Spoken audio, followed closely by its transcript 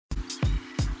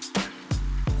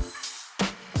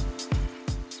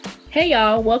Hey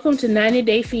y'all, welcome to 90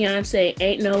 Day Fiance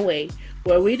Ain't No Way,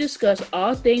 where we discuss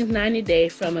all things 90 Day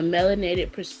from a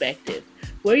melanated perspective.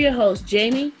 We're your hosts,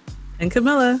 Jamie. And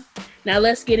Camilla. Now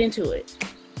let's get into it.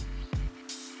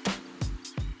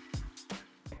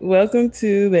 Welcome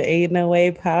to the Ain't No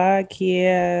Way Pew,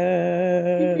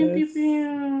 pew, pew, podcast.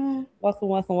 pew.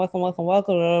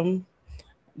 Welcome.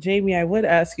 Jamie, I would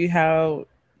ask you how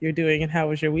you're doing and how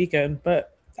was your weekend,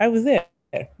 but I was there.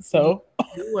 So,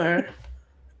 You were,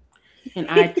 and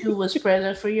I too was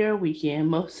present for your weekend,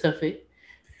 most of it.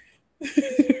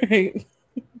 right.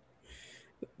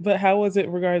 But how was it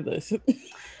regardless?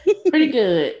 Pretty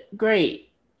good, great,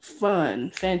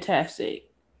 fun, fantastic,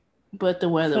 but the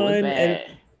weather was Fun, and bad.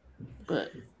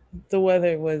 But the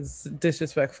weather was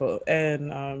disrespectful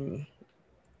and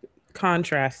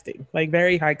contrasting, like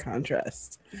very high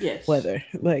contrast yes, weather.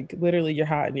 Like literally you're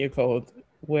hot and you're cold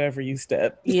wherever you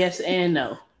step. yes and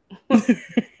no.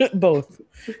 Both.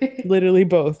 Literally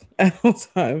both at all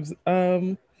times.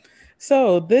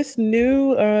 So this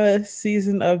new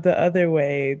season of The Other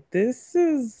Way, this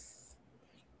is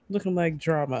looking like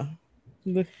drama.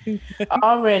 Looking like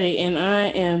Already, and I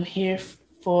am here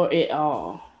for it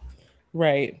all.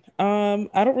 right.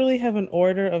 I don't really have an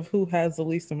order of who has the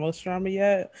least and most drama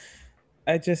yet.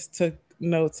 I just took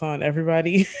notes on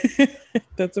everybody.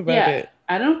 That's about Yeah, it.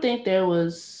 I don't think there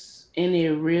was any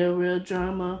real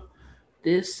drama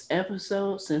this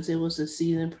episode since it was a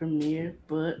season premiere,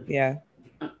 but Yeah.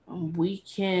 we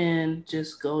can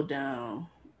just go down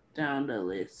the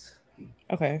list.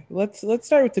 Okay. Let's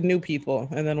start with the new people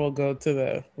and then we'll go to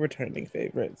the returning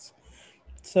favorites.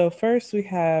 So first we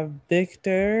have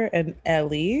Victor and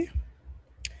Ellie.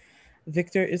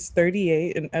 Victor is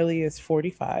 38 and Ellie is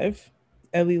 45.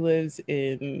 Ellie lives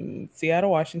in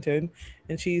Seattle, Washington,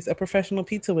 and she's a professional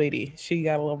pizza lady. She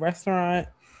got a little restaurant,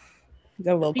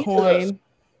 got a The little pizza looks. coin.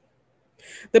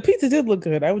 The pizza did look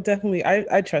good. I would definitely,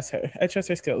 I trust her. I trust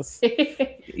her skills.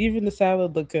 Even the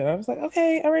salad looked good. I was like,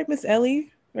 okay, all right, Miss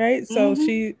Ellie, right? So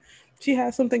hmm she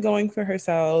has something going for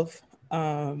herself.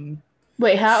 Um,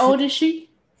 Wait, how she, old is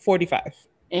she? 45.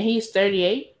 And he's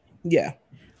 38. Yeah.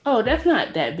 Oh, that's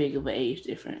not that big of an age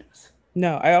difference.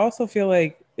 No, I also feel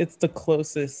like it's the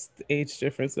closest age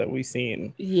difference that we've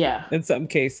seen Yeah, in some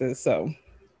cases. So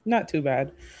not too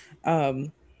bad.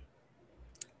 Um,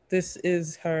 this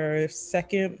is her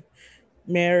second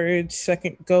marriage,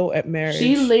 second go at she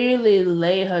marriage. literally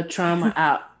laid her trauma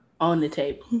out on the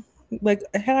table. Like,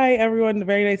 hi everyone,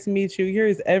 very nice to meet you.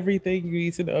 Here's everything you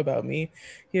need to know about me.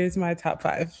 Here's my top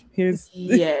five. Here's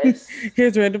Yes.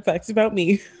 here's random facts about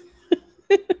me.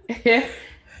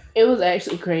 It was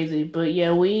actually crazy, but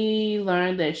yeah, we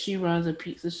learned that she runs a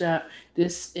pizza shop.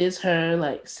 This is her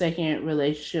like second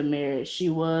relationship marriage. She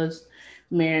was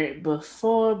married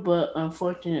before, but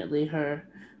unfortunately her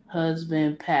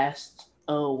husband passed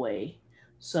away.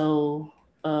 So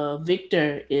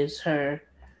Victor is her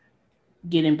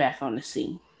getting back on the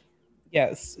scene.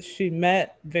 Yes, she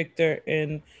met Victor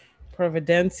in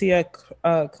Providencia,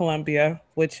 Colombia,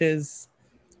 which is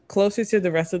closer to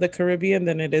the rest of the Caribbean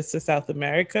than it is to South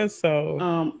America. So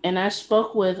And I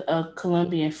spoke with a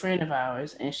Colombian friend of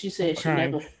ours, and she I'm said she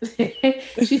crying.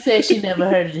 never, she said she never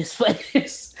heard of this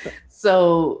place.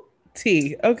 So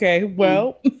T. Okay, mm,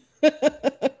 well,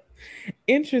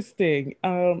 interesting.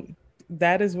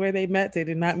 That is where they met. They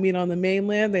did not meet on the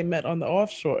mainland. They met on the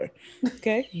offshore.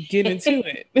 Okay, get into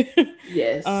it.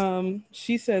 yes,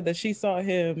 She said that she saw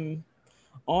him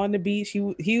on the beach.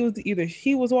 He was either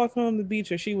he was walking on the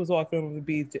beach or she was walking on the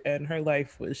beach, and her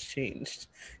life was changed.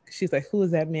 She's like, "Who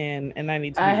is that man?" And I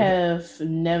need to I meet with have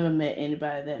never met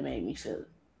anybody that made me feel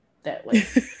that way him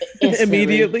instantly.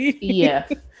 immediately. Yeah,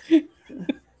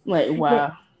 like but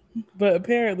wow. but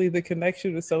apparently the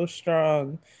connection was so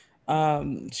strong.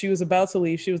 She was about to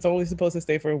leave. She was only supposed to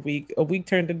stay for a week. A week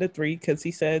turned into three because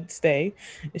he said stay,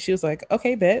 and she was like,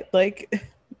 "Okay, bet, like,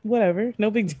 whatever,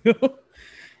 no big deal."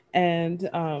 And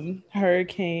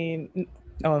Hurricane.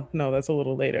 Oh no, that's a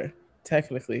little later.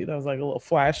 Technically, that was like a little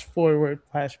flash forward,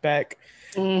 flashback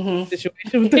hmm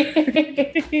situation with the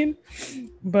hurricane.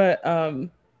 But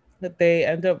that they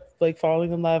end up like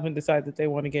falling in love and decide that they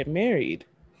want to get married.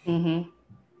 hmm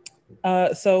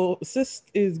So sis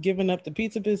is giving up the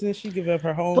pizza business. She giving up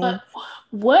her But home.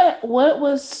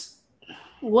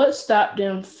 what stopped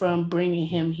them from bringing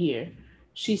him here?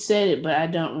 She said it, but I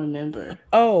don't remember.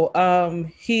 Oh,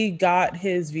 he got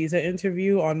his visa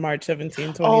interview on March 17,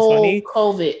 Oh, 2020.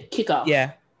 COVID kickoff.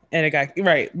 Yeah. And it got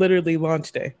right, literally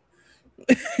launch day.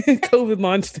 COVID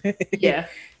launch day. Yeah,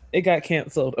 It got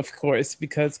canceled, of course,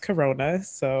 because Corona.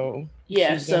 So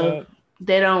yeah. she's So gonna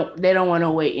they don't want to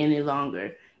wait any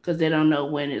longer. because they don't know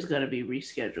when it's going to be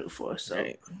rescheduled for. So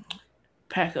Right.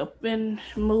 pack up and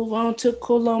move on to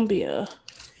Colombia.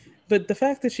 But the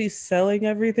fact that she's selling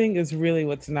everything is really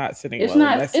what's not sitting It's well in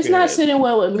not my it's not spirit. sitting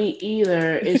well with me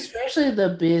either, especially the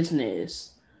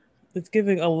business. It's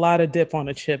giving a lot of dip on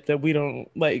a chip that we don't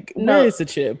like. Where No, is the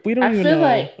chip? We I don't even feel know.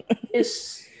 like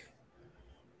it's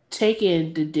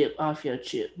taking the dip off your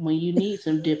chip when you need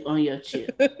some dip on your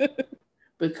chip,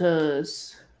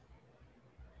 because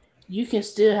you can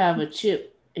still have a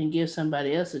chip and give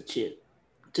somebody else a chip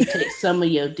to take some of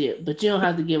your dip, but you don't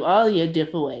have to give all of your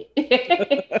dip away.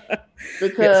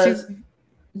 Yeah, she's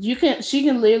Because she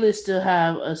can literally still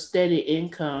have a steady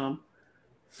income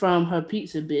from her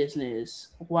pizza business.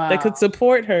 that could Wow.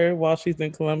 support her while she's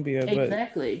in Colombia, but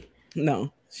Exactly.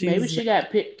 no, Maybe she's she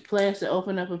got plans to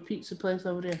open up a pizza place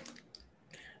over there.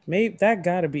 maybe that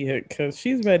gotta be it because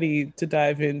she's ready to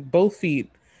dive in both feet,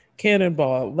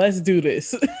 cannonball. Let's do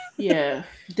this. Yeah.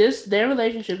 Their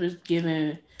relationship is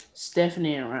giving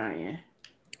Stephanie and Ryan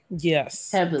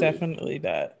Yes, heavily. definitely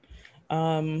that.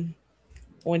 Um,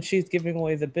 when she's giving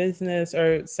away the business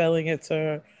or selling it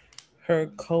to her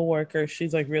coworker,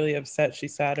 she's like really upset.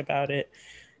 She's sad about it.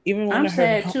 Even one I'm of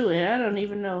her, sad too, and I don't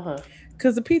even know her.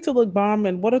 because the pizza looked bomb,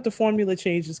 and what if the formula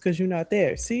changes because you're not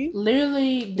there? See,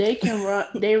 Literally, they can run.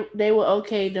 They were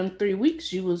okay them 3 weeks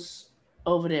she was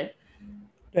over there.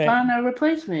 right? Find a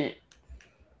replacement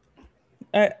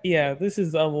Yeah, this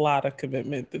is a lot of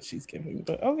commitment that she's giving.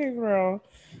 But okay, girl.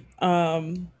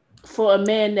 Um, for a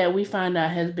man that we find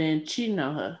out has been cheating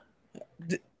on her.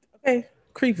 d- okay,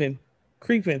 creeping,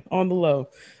 creeping on the low.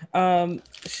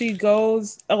 She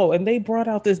goes. Oh, and they brought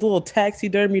out this little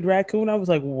taxidermied raccoon. I was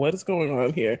like, what is going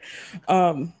on here?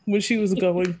 When she was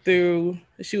going through,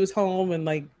 she was home and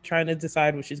like trying to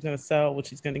decide what she's gonna sell, what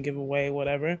she's gonna give away,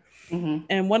 whatever. Hmm.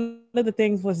 And one of the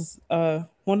things was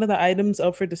one of the items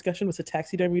up for discussion was a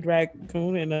taxidermied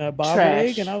raccoon and a bob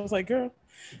wig, and I was Trash. like, girl,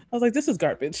 I was like, this is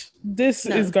garbage. This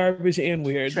is No, garbage and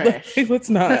weird. trash. Let's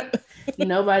not.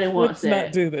 Nobody wants Let's not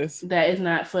that. do this. That is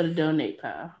not for the donate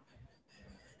pile.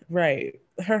 Right.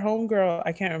 Her homegirl,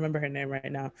 I can't remember her name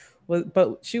right now,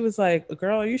 but she was like,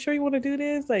 girl, are you sure you want to do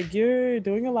this? Like, you're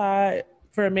doing a lot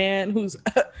for a man who's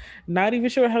not even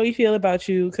sure how he feel about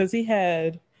you because he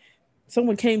had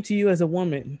someone came to you as a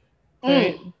woman,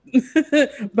 Mm,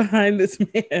 right? Behind this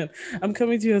man. I'm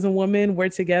coming to you as a woman. We're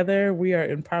together. We are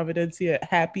in Providencia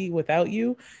happy without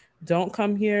you. Don't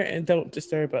come here and don't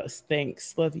disturb us.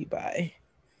 Thanks. Love you. Bye.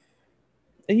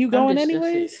 And you I'm going disgusted.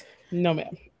 anyways? No,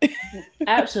 ma'am.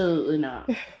 Absolutely not.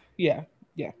 Yeah.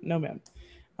 Yeah. No, ma'am.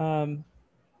 Um,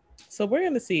 so we're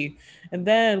going to see. And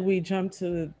then we jump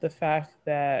to the fact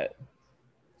that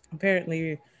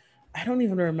apparently I don't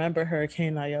even remember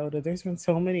Hurricane Iota. There's been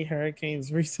so many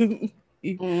hurricanes recently.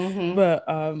 Hmm. But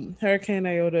Hurricane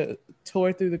Iota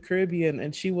tore through the Caribbean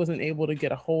and she wasn't able to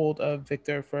get a hold of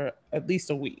Victor for at least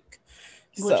a week.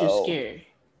 Which is So, scary.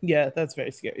 yeah, that's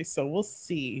very scary. So, we'll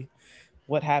see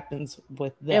what happens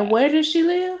with And that. where does she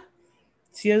live?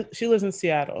 She lives in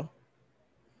Seattle.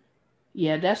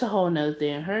 Yeah, that's a whole nother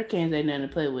thing. Hurricanes ain't nothing to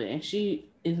play with, and she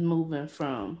is moving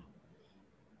from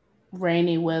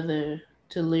rainy weather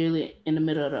to literally in the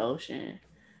middle of the ocean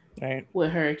Right.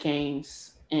 with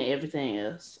hurricanes and everything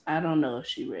else. I don't know if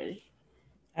she ready.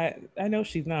 I know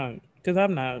she's not because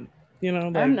I'm not. You know,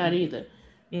 I'm like, not either.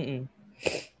 mm-mm.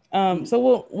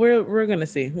 So we're gonna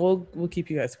see. We'll keep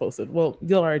you guys posted. Well,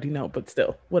 you'll already know, but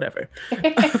still, whatever.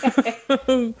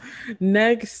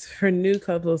 Next, for new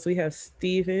couples, we have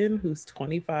Steven, who's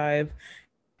 25,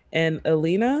 and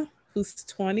Alina, who's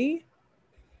 20.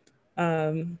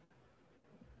 Um,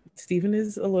 Steven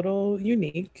is a little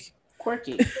unique,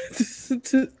 Quirky.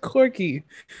 quirky,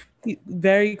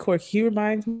 very quirky. He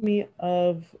reminds me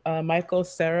of Michael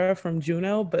Sarah from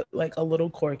Juno, but like a little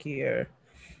quirkier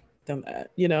than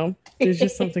that. You know, there's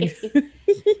just something.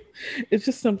 It's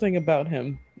just something about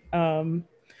him. Um,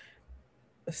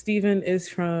 Steven is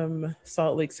from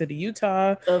Salt Lake City,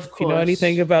 Utah. Of If you know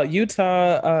anything course. about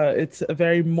Utah, it's a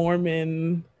very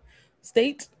Mormon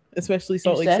state, especially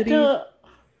Salt Is Lake that City. the?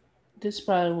 This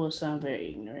probably will sound very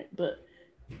ignorant, but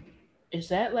is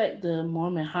that like the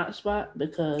Mormon hotspot?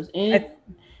 Because I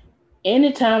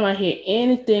anytime I hear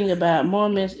anything about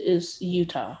Mormons, is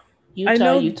Utah, I Utah,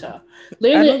 know Utah. I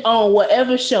Literally don't on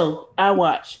whatever show I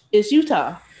watch, it's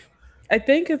Utah. I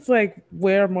think it's like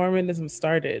where Mormonism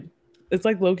started. It's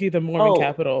like Loki, the Mormon Oh,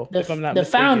 capital, if I'm not the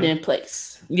mistaken. founding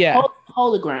place, Yeah,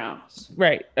 holy grounds,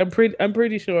 right. I'm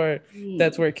pretty sure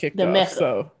that's where it kicked the off. Mecca.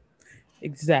 So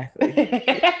exactly.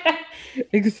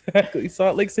 Exactly.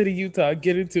 Salt Lake City, Utah.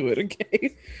 Get into it,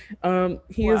 okay?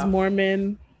 He is Wow.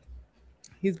 Mormon.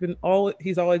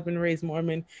 He's always been raised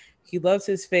Mormon. He loves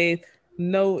his faith.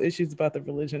 No issues about the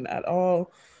religion at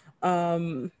all.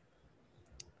 Um,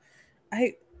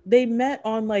 I they met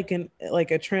on like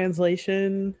a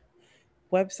translation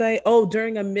website. Oh,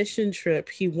 during a mission trip,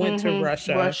 he went to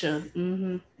Russia Russia.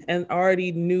 and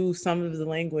already knew some of the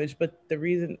language. But the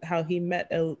reason how he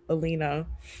met Alina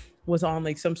was on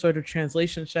like some sort of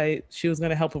translation site. She was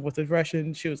gonna help him with his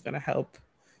Russian. He was gonna help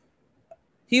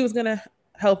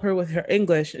her with her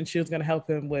English, and she was gonna help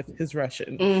him with his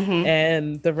Russian.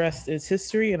 And the rest is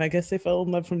history. And I guess they fell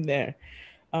in love from there.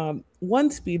 One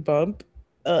speed bump.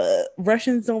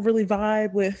 Russians don't really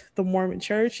vibe with the Mormon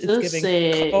Church. It's Just giving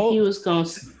said he cult. was gonna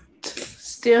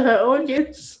steal her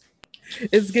organs.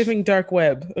 It's giving dark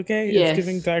web. Okay, it's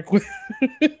giving Yes. dark web.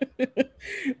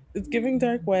 It's giving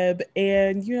dark web,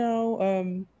 and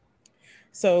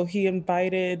so he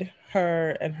invited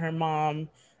her and her mom,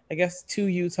 I guess, to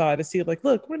Utah to see, like,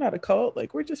 look, we're not a cult.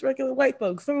 Like, we're just regular white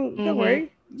folks. So don't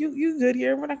worry, you good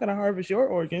here. We're not gonna harvest your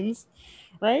organs,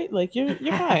 right? Like, you're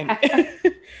fine.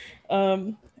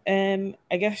 And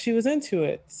I guess she was into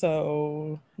it.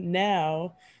 So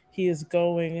now he is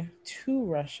going to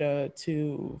Russia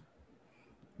to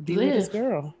be with his Live.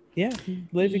 girl. Yeah,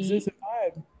 live, exist, and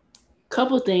vibe.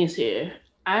 Couple things here.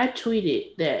 I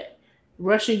tweeted that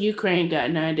Russia Ukraine got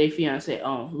 9 Day Fiance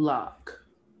on lock.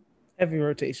 Heavy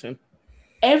rotation.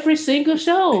 Every single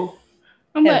show.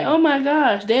 I'm like, oh Heavy. my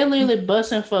gosh, they're literally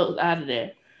busting folks out of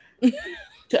there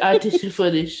to audition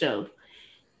for this show.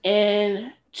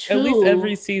 And At least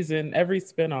every two, season, every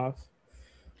spinoff.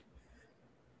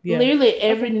 Yeah. literally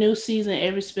every Okay. new season,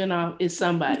 every spinoff is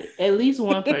somebody, at least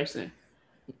one person.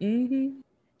 Mm-hmm.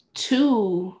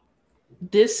 Two,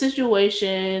 this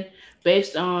situation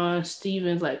based on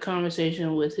Steven's like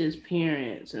conversation with his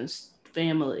parents and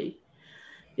family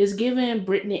is giving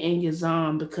Brittany and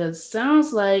Yazan because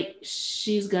sounds like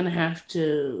she's gonna have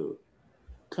to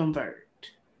convert.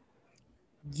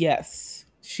 Yes.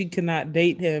 She cannot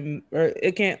date him, or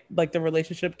it can't, like, the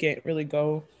relationship can't really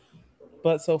go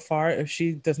but so far if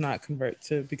she does not convert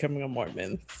to becoming a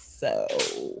Mormon. So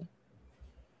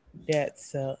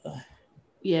that's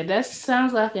Yeah, that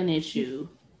sounds like an issue.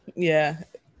 yeah.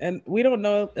 And we don't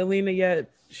know Alina yet.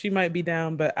 She might be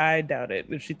down, but I doubt it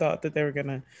if she thought that they were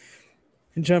gonna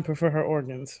jump her for her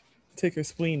organs, take her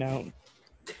spleen out.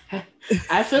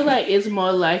 I feel like it's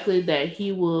more likely that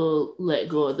he will let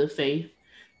go of the faith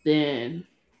than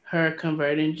her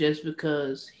converting just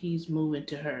because he's moving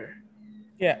to her.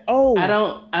 Yeah. I Oh,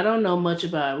 don't I don't know much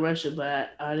about Russia,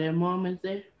 but are there Mormons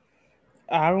there?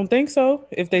 I don't think so.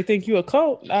 If they think you a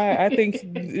cult, I think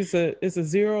it's a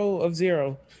 0 of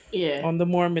 0 Yeah. on the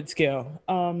Mormon scale.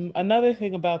 Another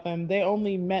thing about them, they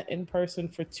only met in person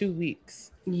for 2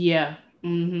 weeks, Yeah.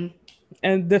 Mhm.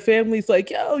 and the family's like,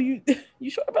 "Yo, you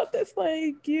sure about this?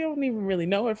 Like, you don't even really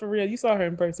know her for real. You saw her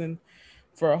in person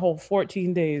for a whole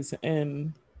 14 days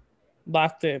and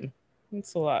locked in.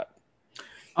 It's a lot."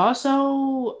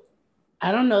 Also,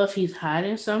 I don't know if he's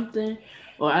hiding something,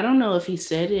 or I don't know if he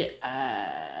said it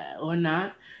or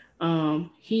not.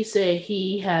 He said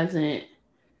he hasn't.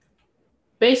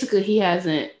 Basically, he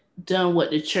hasn't done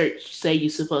what the church say you're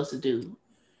supposed to do.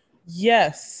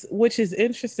 Yes, which is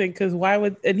interesting because why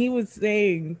would, and he was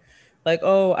saying like,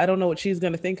 "Oh, I don't know what she's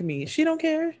gonna think of me. She don't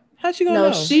care. How's she gonna No,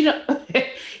 know?" she don't.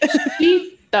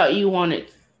 She thought you wanted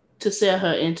to sell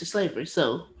her into slavery,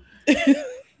 so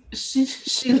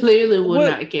she literally would what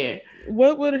not care.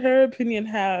 what would her opinion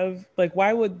have, like,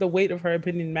 why would the weight of her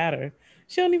opinion matter?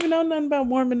 She don't even know nothing about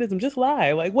Mormonism. Just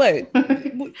lie. Like what? How'd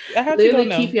you Literally,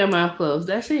 gonna keep know? your mouth closed.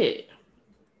 That's it.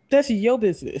 That's your But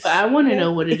business. I want to Okay.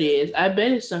 know what it is. I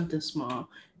bet it's something small.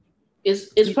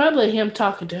 It's probably him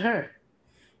talking to her.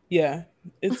 Yeah.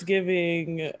 It's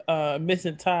giving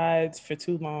missing tides for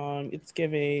too long. It's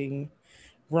giving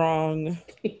wrong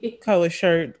color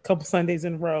shirt couple Sundays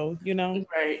in a row.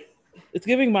 Right. It's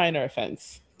giving minor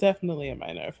offense. Definitely a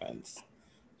minor offense.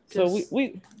 So we Cause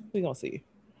we we gonna see.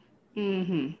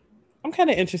 mm-hmm. I'm kind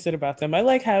of interested about them. I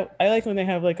like when they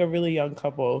have like a really young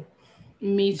couple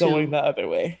Me going too. the other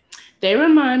way. They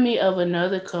remind me of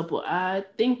another couple. I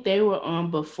think they were on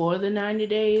before the 90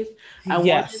 days. I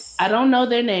Yes. don't know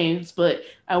their names, but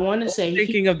I want to We're say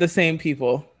thinking of the same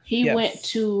people. he went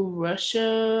Yes. to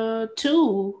Russia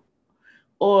too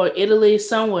or Italy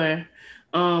somewhere.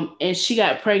 And she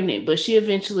got pregnant, but she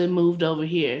eventually moved over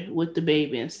here with the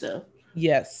baby and stuff.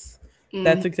 Yes. Mm.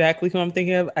 That's exactly who I'm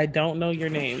thinking of. I don't know your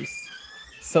names.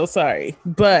 So sorry.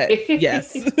 But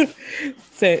yes.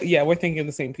 So yeah, we're thinking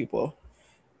the same people.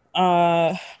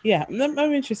 Yeah,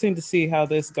 I'm interested to see how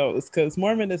this goes because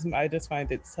Mormonism, I just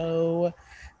find it so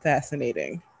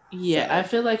fascinating. Yeah, I So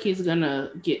feel like he's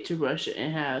gonna get to Russia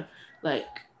and have like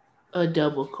a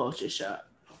double culture shock.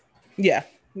 yeah,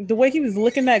 the way he was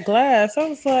licking that glass, I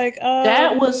was like,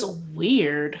 That was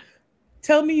weird.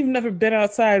 tell me you've never been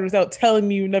outside without telling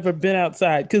me you've never been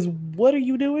outside. Because what are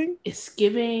you doing? It's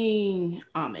giving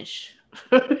Amish.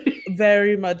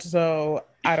 Very much so.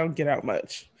 I don't get out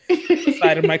much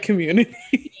outside of my community.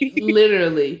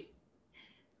 Literally.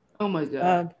 Oh my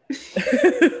god.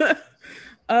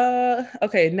 um,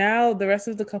 okay, now the rest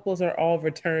of the couples are all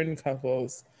return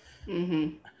couples. Hmm.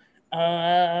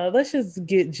 Let's just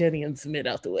get Jenny and Smith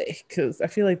out the way because I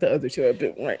feel like the other two are a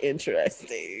bit more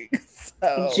interesting.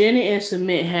 So Jenny and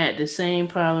Submit had the same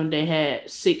problem they had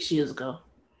 6 years ago.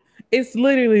 it's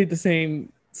literally the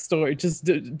same story, just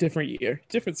different year,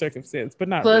 different circumstance, but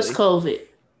not Plus really. COVID.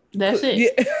 That's Yeah,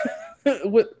 it.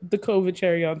 with the COVID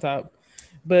cherry on top,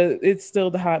 but it's still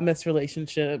the hot mess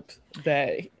relationship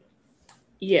that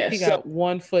Yeah, he so got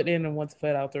one foot in and one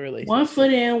foot out the one foot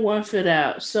relationship. in, one foot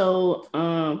out. So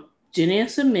Jenny and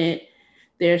Submit,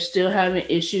 they're still having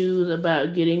issues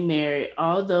about getting married,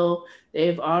 although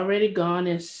they've already gone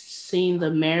and seen the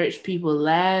marriage people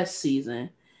last season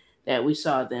that we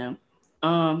saw them.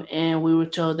 And we were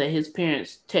told that his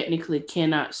parents technically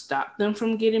cannot stop them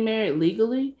from getting married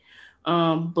legally.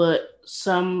 But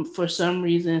for some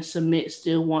reason, Submit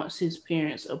still wants his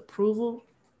parents' approval.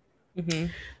 Hmm.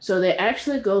 So they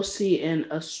actually go see an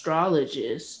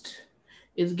astrologist.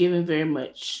 It's given very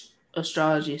much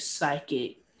astrology,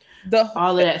 psychic, The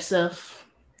all of that stuff.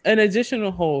 an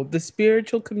additional hold, the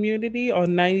spiritual community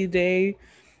on 90 Day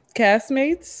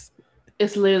Castmates.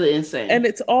 It's literally insane. And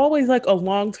it's always like a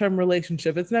long-term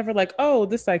relationship. It's never like, oh,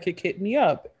 this psychic hit me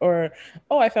up, or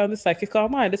oh, I found this psychic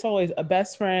online. It's always a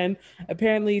best friend.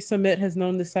 Apparently, Sumit has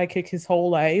known this psychic his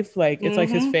whole life. Like it's like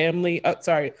his Hmm. family.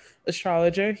 Sorry,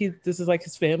 astrologer. This is like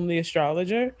his family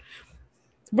astrologer.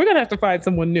 We're gonna have to find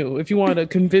someone new if you want to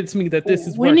convince me that this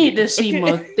is We need to working. see Okay,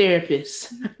 more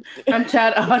therapists. I'm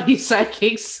tired of all these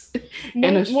psychics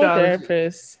and more astrology.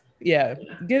 therapists. Yeah,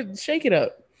 get shake it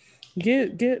up.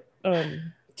 Get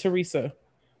Teresa,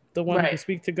 the one who Right.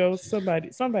 speak to ghosts.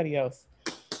 Somebody else.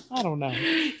 I don't know.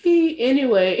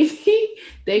 Anyway,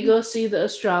 they go see the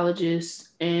astrologist,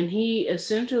 and he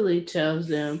essentially tells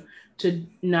them to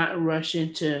not rush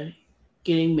into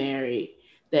getting married,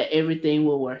 that everything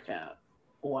will work out.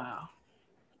 Wow.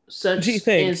 Gee, Such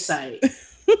thanks. insight.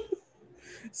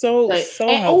 So Like, so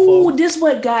and oh, helpful. this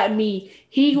what got me.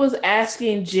 He was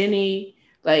asking Jenny,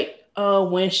 like,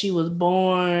 when she was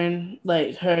born,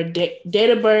 like her date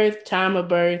of birth, time of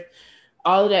birth,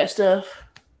 all of that stuff,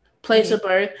 place Hmm. of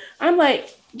birth. I'm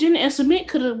like, Jenny and Submit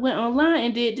could have went online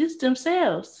and did this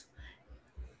themselves.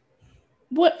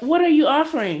 What are you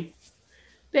offering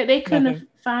that they couldn't have Nothing.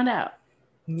 found out?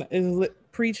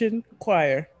 Preaching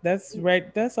choir. That's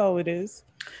right. That's all it is.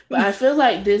 But I feel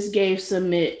like this gave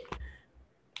Submit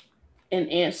an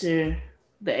answer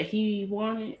that he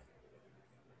wanted,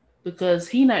 because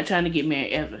he not trying to get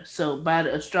married ever. So by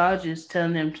the astrologist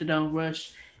telling them to don't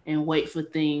rush and wait for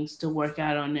things to work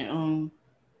out on their own,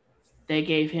 they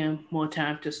gave him more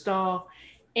time to stall.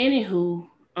 Anywho,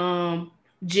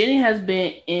 Jenny has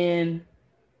been in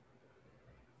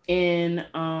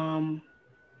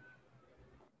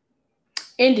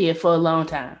India for a long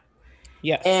time.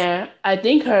 Yes. And I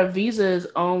think her visa is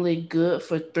only good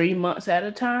for 3 months at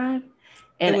a time.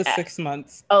 It And was 6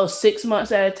 months. oh, 6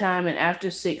 months at a time. And after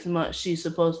 6 months, she's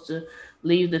supposed to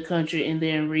leave the country and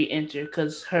then re-enter,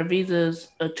 because her visa is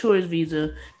a tourist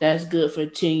visa that's good for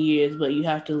 10 years, but you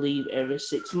have to leave every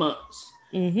 6 months.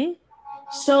 Mm-hmm.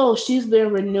 So she's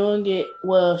been renewing it.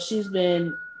 Well, she's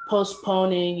been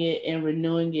postponing it and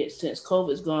renewing it since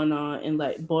COVID's gone on and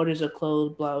like borders are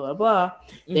closed, blah, blah, blah.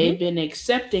 Mm-hmm. They've been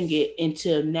accepting it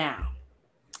until now.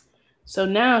 So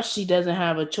now she doesn't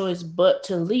have a choice but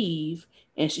to leave,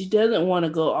 and she doesn't want to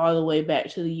go all the way back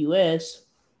to the US.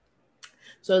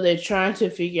 So they're trying to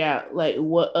figure out like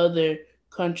what other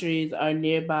countries are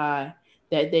nearby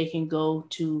that they can go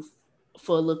to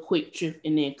for a little quick trip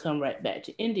and then come right back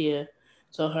to India.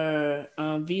 So her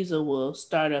visa will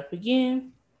start up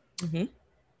again. Mm-hmm.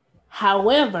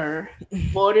 However,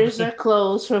 borders are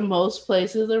closed for most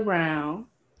places around,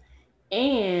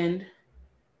 and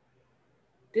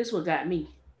this what got me.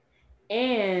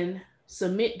 And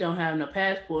Submit don't have no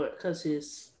passport because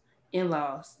his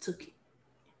in-laws took it.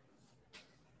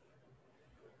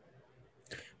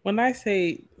 When I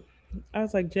say, I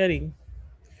was like, Jetty,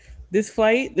 this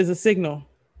flight is a signal.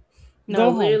 No, Go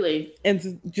home literally.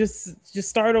 and just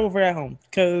start over at home Right.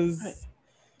 because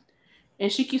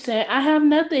And she keeps saying, I have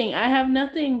nothing. I have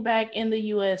nothing back in the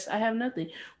US. I have nothing.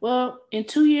 Well, in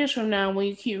 2 years from now, when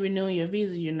you keep renewing your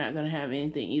visa, you're not going to have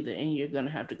anything either. And you're going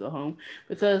to have to go home.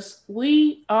 Because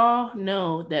we all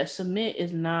know that Submit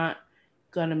is not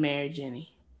going to marry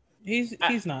Jenny. I,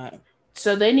 He's not.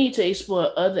 so they need to explore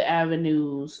other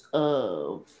avenues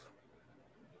of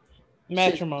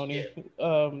Matrimony.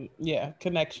 citizenship. Yeah,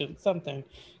 connection, something.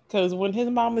 Because when his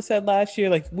mama said last year,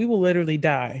 like, we will literally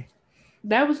die,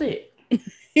 That was it.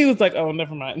 he was like, oh,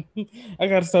 never mind. I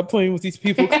gotta stop playing with these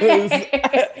people because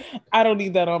I don't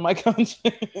need that on my conscience.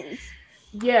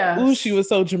 Ooh, she Yes. was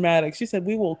so dramatic. She said,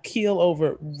 we will keel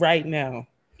over right now.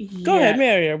 Go ahead, Yeah.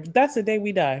 marry her. That's the day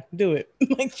we die. Do it.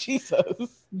 Like, Jesus.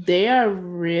 They are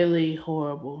really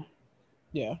horrible.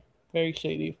 Yeah, very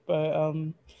shady. But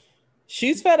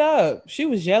she's fed up. She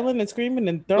was yelling and screaming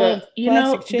and throwing But you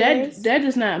plastic know chairs. that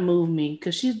does not move me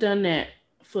because she's done that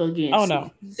for again Oh six,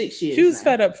 no. 6 years She was now.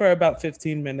 fed up for about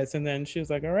 15 minutes and then she was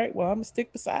like, all right, well, I'm gonna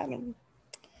stick beside him.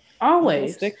 I'm gonna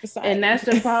Always, stick beside and him. that's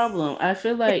the problem. I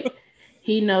feel like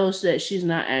he knows that she's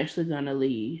not actually gonna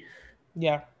leave,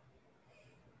 Yeah.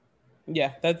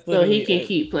 Yeah, that's so he literally can it.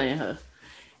 keep playing her.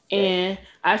 Right. And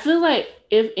I feel like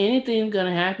if anything's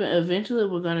gonna happen, eventually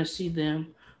we're gonna see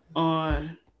them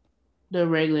on the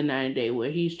regular 9 day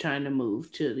where he's trying to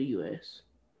move to the U.S.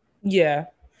 Yeah.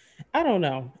 I don't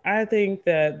know. I think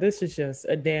that this is just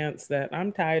a dance that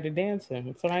I'm tired of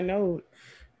dancing. So I know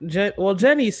well,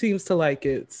 Jenny seems to like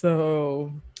it.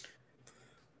 So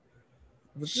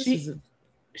but this is She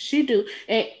She do.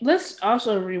 And let's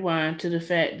also rewind to the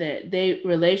fact that they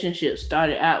relationship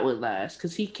started out with lies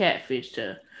because he catfished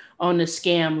her on the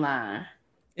scam line.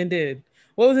 indeed.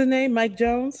 What was his name? Mike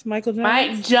Jones? Michael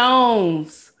Mike Jones?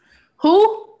 Jones.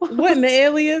 Who? What in the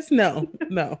alias? No,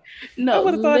 no. I No,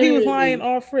 would have thought he was lying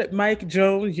literally. off rip. Mike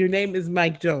Jones. Your name is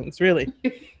Mike Jones. Really?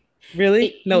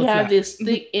 Really? No, You it's have not. this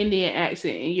thick Indian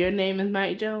accent and your name is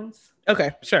Mike Jones. Okay,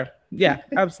 sure. Yeah,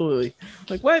 absolutely.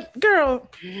 Like, what? Girl.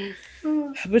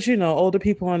 But older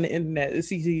people on the internet,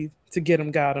 it's easy to get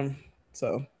them, got them.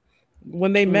 So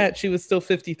when they met, she was still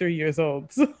 53 years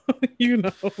old. So, you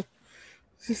know,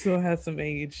 she still has some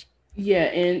age. Yeah,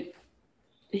 and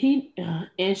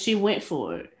and she went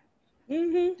for it.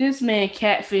 Mm-hmm. This man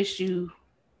catfished you,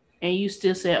 and you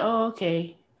still said, "Oh,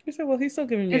 okay, He said, well, he's still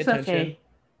giving me it's attention. okay."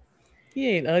 He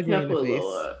ain't ugly in Help the her, face.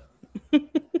 Lord.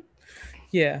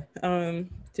 Yeah.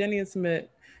 Jenny and Smith,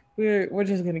 we're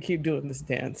just gonna keep doing this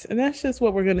dance. And that's just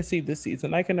what we're gonna see this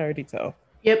season. I can already tell.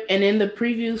 Yep, and in the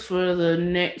previews for the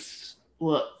next,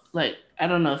 well, like I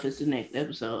don't know if it's the next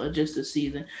episode or just the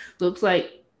season. Looks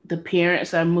like the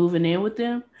parents are moving in with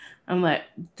them. I'm like,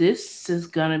 this is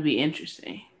gonna be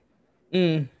interesting.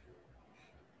 Mm.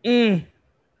 Mm.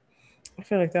 I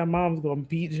feel like that mom's gonna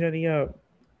beat Jenny up.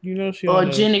 She Or on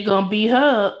the Jenny gonna beat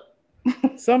her up.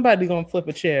 somebody gonna flip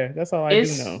a chair. That's all I do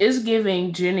It's know. it's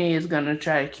giving Jenny is gonna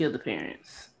try to kill the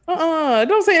parents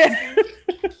Don't say so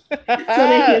they can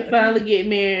that. finally get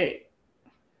married.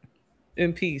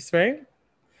 In peace, right?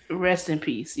 Rest in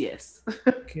peace. Yes.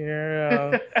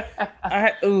 Girl.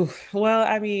 Well,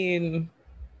 I mean,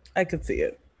 I could see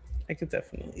it. I could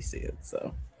definitely see it. So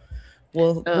uh,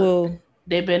 we'll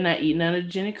they better not eat none of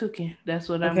Jenny cooking. That's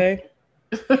what I'm. okay.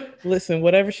 Listen,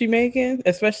 whatever she making,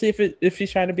 especially if she's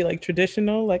trying to be like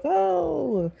traditional, like,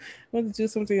 oh, I want to do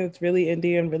something that's really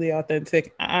Indian, really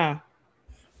authentic.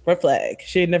 Red flag.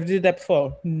 She had never did that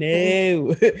before.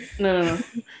 No.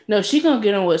 No. She gonna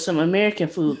get on with some American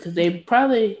food because they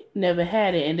probably never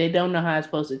had it and they don't know how it's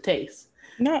supposed to taste.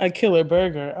 Not a killer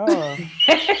burger. Oh.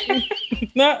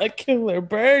 Not a killer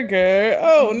burger.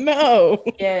 Oh no.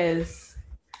 Yes.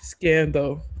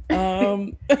 Scandal.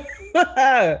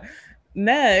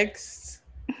 Next,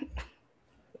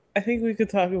 I think we could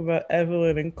talk about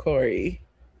Evelyn and Corey.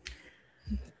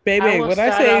 I Baby, will when I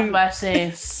start off say by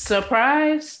saying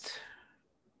surprised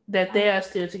that they are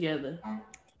still together.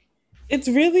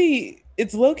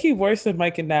 it's low key worse than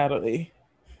Mike and Natalie.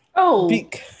 Oh, Be-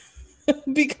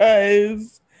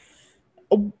 because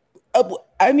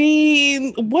I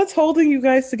mean, what's holding you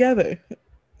guys together?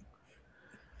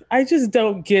 I just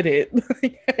don't get it.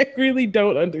 I really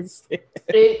don't understand.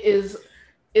 it is.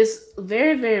 It's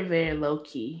very, very, very low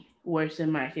key worse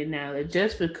than Mike and Natalie,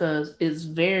 just because it's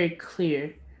very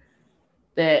clear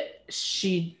that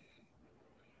she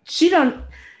don't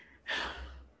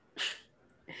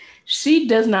she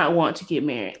does not want to get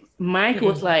married. Mike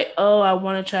was Mm-mm. like, "Oh, I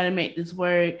want to try to make this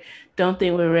work. Don't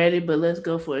think we're ready, but let's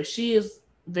go for it." She is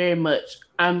very much,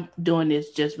 I'm doing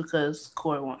this just because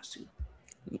Corey wants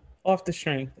to. Off the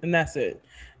string, and that's it.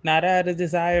 Not out of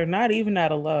desire, not even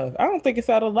out of love. I don't think it's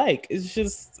out of like. It's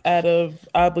just out of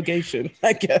obligation,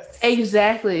 I guess.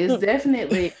 Exactly. It's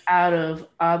definitely out of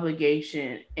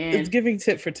obligation. It's And giving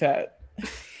tit for tat.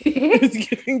 It's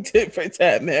giving tit for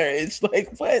tat marriage. Like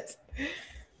what?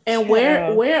 and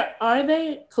Child. where are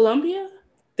they? Colombia?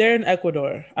 They're in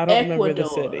Ecuador. I don't remember the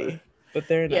Ecuador. city, but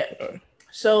they're in Yeah. Ecuador.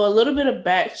 So a little bit of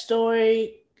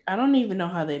backstory. I don't even know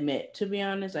how they met, to be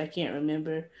honest. I can't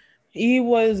remember. He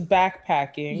was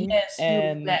backpacking, Yes, he was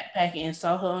and backpacking and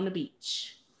saw her on the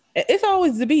beach. it's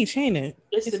always the beach, ain't it?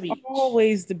 It's the It's beach.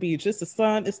 always the beach. It's the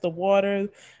sun, it's the water,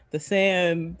 the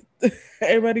sand.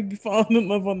 Everybody be falling in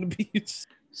love on the beach.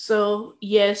 So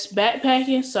yes,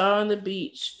 backpacking, saw her on the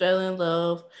beach, fell in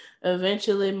love,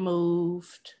 eventually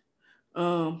moved.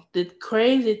 The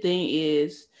crazy thing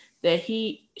is that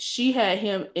she had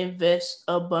him invest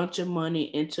a bunch of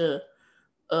money into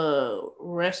a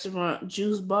restaurant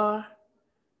juice bar.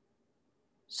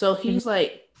 So Mhm. he's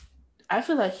like, I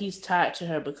feel like he's tied to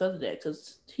her because of that,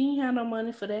 because he ain't had no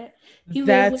money for that. He lived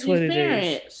with That's his what it is.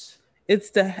 parents.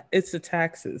 It's the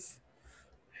taxes.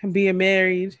 Being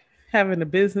married, having a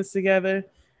business together,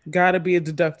 gotta be a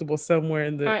deductible somewhere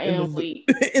in the I in am the weak.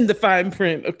 in the fine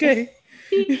print. Okay.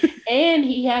 And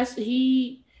he has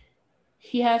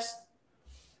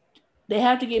they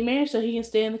have to get married so he can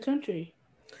stay in the country.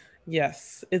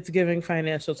 Yes, it's giving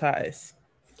financial ties.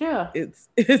 Yeah.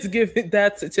 It's giving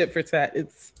that's a tip for tat.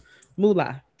 It's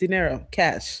moolah, dinero,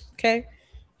 cash. Okay.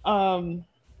 Um,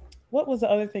 what was the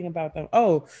other thing about them?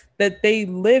 Oh, that they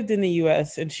lived in the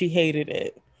US and she hated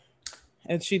it.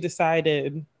 And she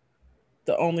decided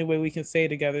the only way we can stay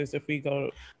together is if we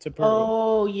go to Peru,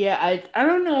 Oh yeah, I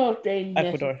don't know if they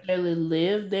Ecuador. necessarily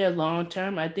lived there long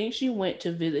term. I think she went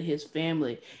to visit his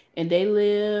family, and they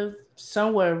live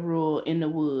somewhere rural in the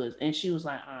woods. And she was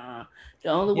like, the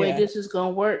only way Yeah. this is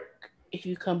gonna work if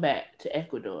you come back to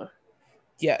Ecuador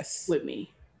Yes. with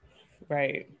me."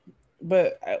 Right.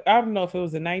 But I don't know if it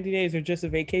was a 90 days or just a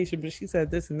vacation, but she said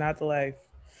this is not the life.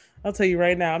 I'll tell you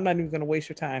right now, I'm not even gonna waste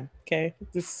your time. Okay.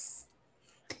 This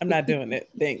I'm not doing it.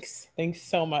 Thanks. Thanks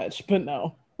so much. But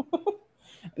no.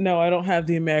 No, I don't have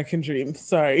the American dream.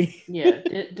 Sorry. Yeah,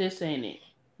 this ain't it.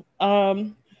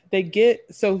 Um, they get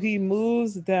so he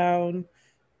moves down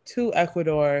to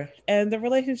Ecuador, and the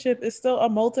relationship is still a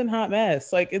molten hot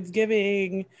mess. Like it's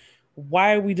giving,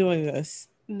 why are we doing this?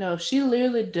 No, she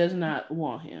literally does not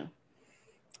want him.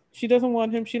 She doesn't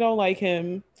want him. She don't like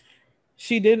him.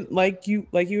 She didn't like you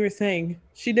were saying.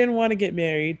 She didn't want to get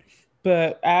married,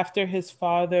 but after his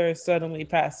father suddenly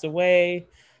passed away,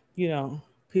 you know,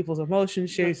 people's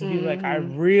emotions shaped, and he was like, "I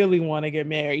Mm-hmm. really want to get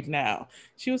married now."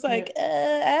 She was Yeah. like,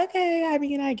 "Okay, I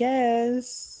mean, I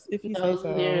guess if you say No, so."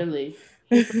 literally,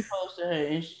 he proposed to her,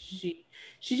 and she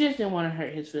just didn't want to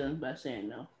hurt his feelings by saying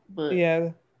no. But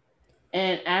Yeah,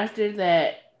 and after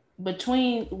that,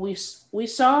 between we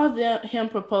saw him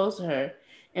propose to her,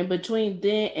 and between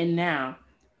then and now,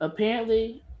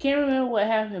 apparently can't remember what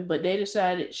happened, but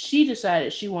she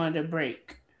decided she wanted a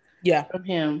break yeah, from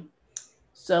him.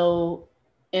 So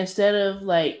instead of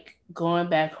like going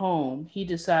back home, he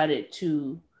decided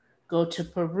to go to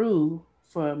Peru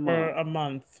for a for month, a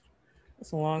month.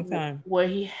 That's a long time. where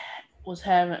he was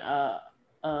having a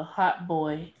hot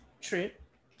boy trip,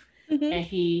 Hmm. and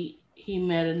he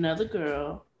met another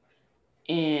girl,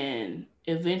 and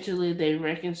eventually they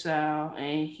reconcile,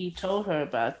 and he told her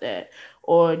about that.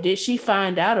 Or did she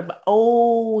find out about?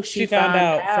 Oh, she She found found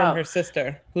out from out. her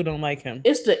sister who don't like him.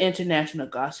 It's the international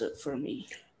gossip for me.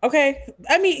 Okay,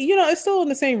 I mean, it's still in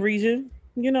the same region,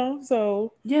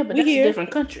 so Yeah, but we that's a here.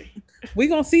 different country. We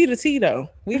gonna see the tea though.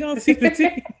 We gonna see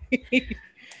the tea.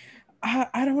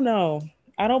 I don't know.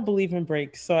 I don't believe in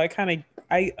breaks, so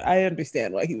I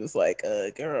understand why he was like,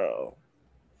 girl,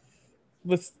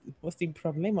 what's the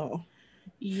problemo?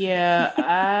 Yeah,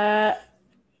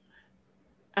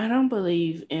 I don't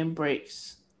believe in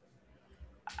breaks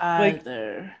Like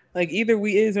either. either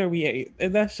we is or we ain't,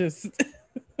 and that's just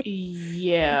that's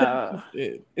Yeah. just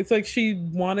it. It's like she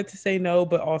wanted to say no,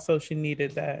 but also she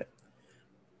needed that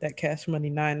cash money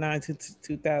 99 to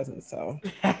 2000. So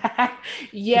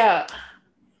Yeah,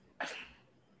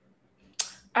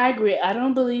 I agree. I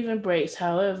don't believe in breaks.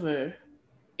 However,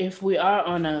 if we are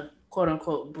on a quote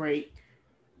unquote break,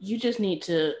 you just need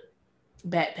to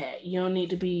backpack. You don't need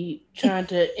to be trying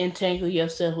to entangle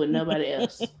yourself with nobody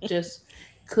else. Just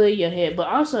clear your head. But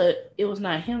also, it was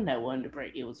not him that wanted to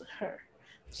break, it was her.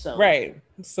 So, right.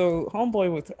 So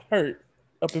homeboy was hurt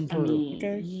up in I Peru. mean,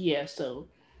 Okay, yeah, so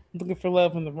looking for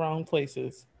love in the wrong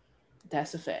places.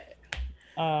 that's a fact.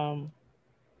 Um,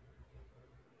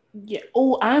 Yeah.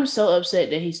 Oh, I'm so upset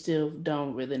that he still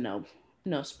don't really know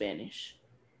Spanish.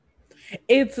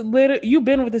 It's literally you've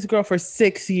been with this girl for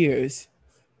 6 years.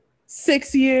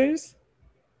 6 years.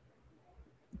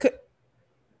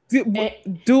 And,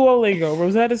 Duolingo,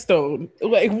 Rosetta Stone.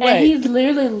 Like and what? he's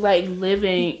literally like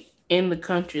living in the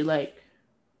country. Like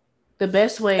the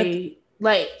best way,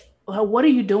 like what are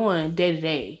you doing day to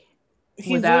day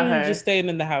He's without literally just her? staying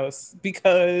in the house La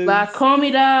because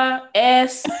comida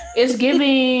es is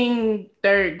giving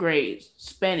third grade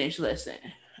Spanish lesson.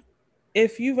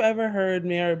 if you've ever heard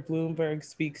Mayor Bloomberg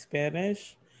speak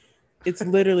Spanish, it's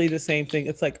literally the same thing.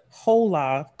 It's like,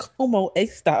 hola, como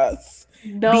estas?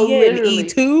 No, Bien, y literally.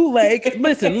 tú? Like,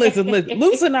 listen.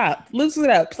 Loosen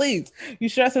up, please. You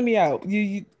stressing me out.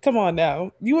 You come on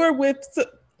now. You are with.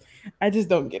 I just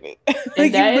don't get it. and Like, you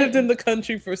that lived in the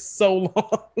country for so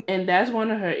long. and that's one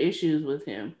of her issues with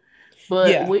him. But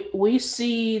Yeah. we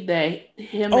see that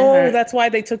him and Oh, her. that's why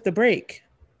they took the break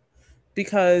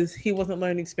because he wasn't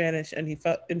learning Spanish, and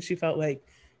she felt like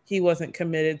he wasn't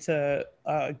committed to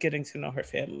getting to know her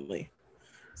family.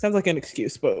 Sounds like an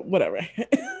excuse, but whatever.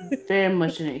 Very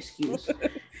much an excuse.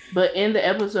 But in the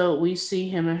episode, we see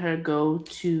him and her go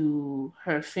to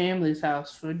her family's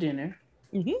house for dinner.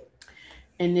 Hmm.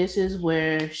 And this is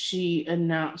where she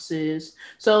announces.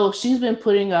 So she's been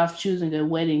putting off choosing a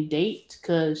wedding date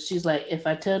because she's like, if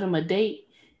I tell them a date,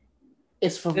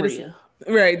 it's for Then it's real.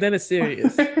 right. Then it's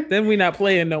serious. Then we not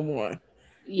playing no more.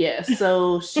 Yeah.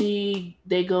 So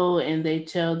they go and they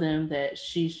tell them that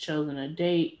she's chosen a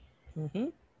date. Hmm.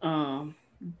 Um,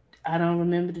 I don't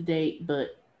remember the date, but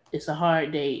it's a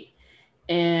hard date.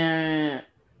 And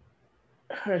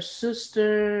her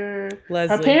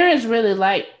Leslie. parents really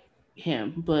like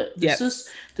him, but Yes.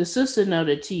 the sister know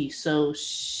the tea, so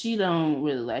she don't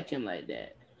really like him like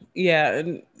that. Yeah.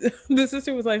 And the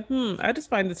sister was like, I just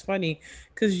find this funny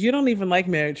because you don't even like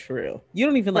marriage for real. You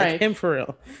don't even like Right. him for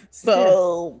real. Yeah.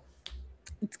 So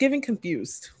it's giving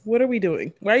confused. What are we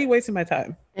doing? Why are you wasting my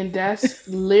time? And that's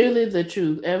literally the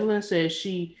truth. Evelyn said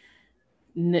she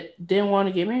didn't want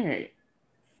to get married,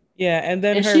 Yeah. And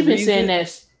then and her she been saying reason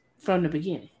that from the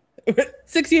beginning.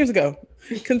 6 years ago,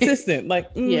 consistent. Like,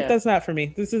 Yeah, that's not for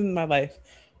me. This isn't my life.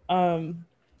 Um,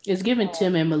 it's giving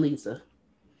Tim and Melissa.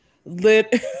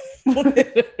 lit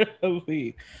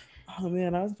literally. Oh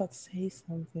man, I was about to say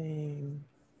something.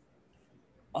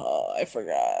 Oh, I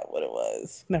forgot what it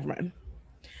was. Never mind.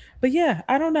 But yeah,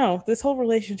 I don't know. This whole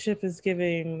relationship is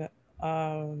giving.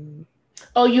 Um,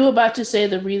 Oh, you were about to say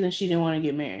the reason she didn't want to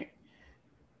get married?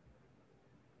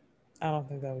 I don't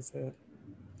think that was it.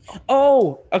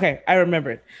 Oh, okay, I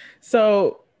remembered.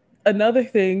 So another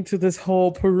thing to this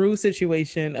whole Peru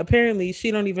situation. Apparently,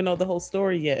 she don't even know the whole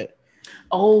story yet.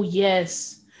 Oh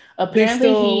yes. There's Apparently,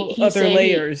 still he other said he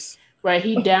layers. right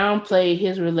he downplayed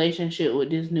his relationship with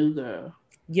this new girl.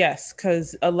 Yes,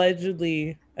 because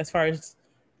allegedly, as far as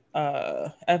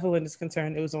Evelyn is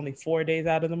concerned, it was only 4 days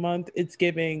out of the month. It's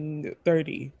giving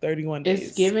 30, 31 It's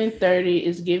days. given 30.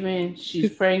 It's given she's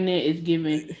pregnant. It's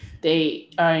given they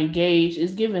are engaged.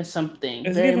 It's given something.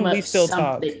 It's Very giving we much still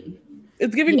talk. something.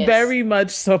 It's giving Yes. very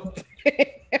much something.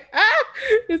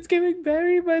 It's giving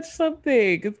very much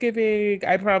something. It's giving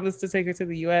I promised to take her to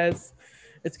the US.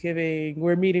 It's giving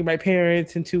we're meeting my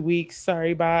parents in 2 weeks.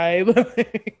 Sorry, bye. I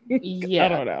Yeah.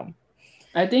 don't know.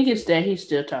 I think it's that he's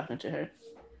still talking to her.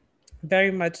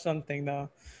 Very much something though.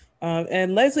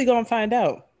 And Leslie gonna find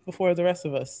out before the rest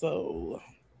of us. So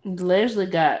Leslie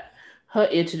got her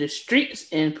into the streets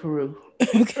in Peru.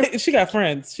 okay, she got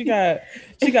friends. She got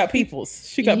peoples.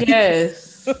 She got peoples.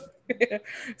 Yes.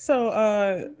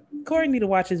 So Corey need to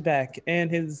watch his back and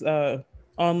his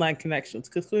online connections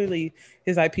because clearly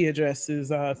his IP address is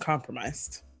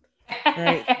compromised.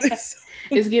 Right.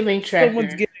 It's giving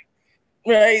Someone's tracker. getting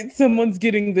right. Someone's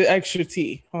getting the extra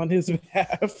tea on his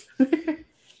behalf.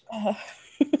 Uh,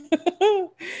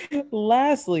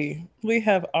 Lastly, we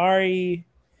have Ari,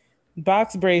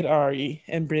 box braid Ari,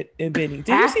 and and Benny. Did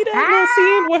you see that little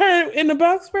scene with her in the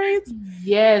box braids?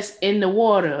 Yes, in the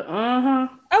water. Uh-huh.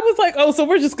 I was like, oh, so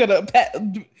we're just gonna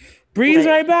breeze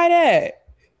Right. right by that.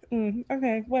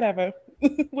 Okay, whatever,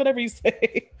 whatever you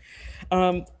say.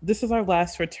 This is our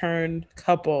last return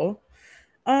couple.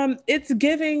 It's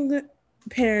giving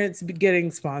parents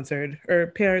getting sponsored or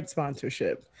parent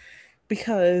sponsorship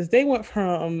because they went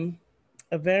from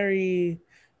a very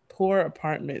poor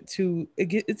apartment to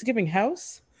it's giving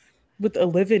house with a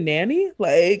living nanny.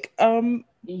 Like,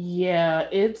 Yeah,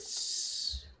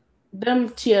 it's them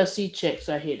TLC checks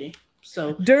are hitting,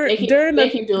 so during they the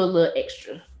can do a little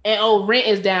extra. And oh, rent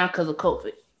is down because of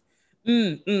COVID.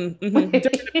 during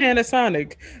the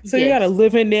Panasonic. So you got a Yes,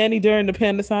 living nanny during the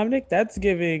Panasonic. That's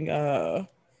giving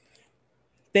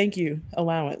thank you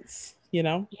allowance. You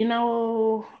know. you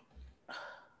know,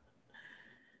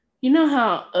 You know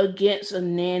how against a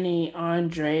nanny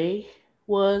Andre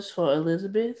was for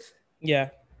Elizabeth? Yeah.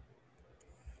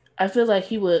 I feel like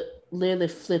he would literally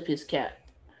flip his cap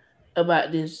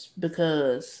about this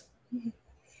because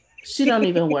she don't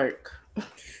even work.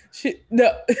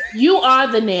 No. You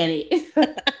are the nanny.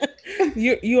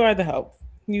 You are the help.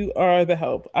 You are the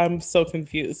help. I'm so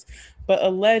confused. But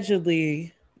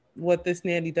allegedly, what this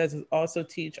nanny does is also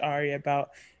teach Ari about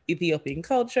Ethiopian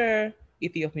culture,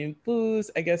 Ethiopian foods.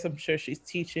 I guess I'm sure she's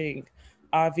teaching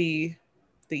Avi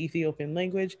the Ethiopian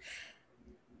language.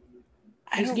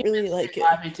 I It's don't giving really send like it.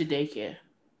 Ivan to daycare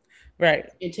Right.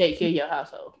 and take care of your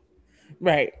household.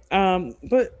 Right.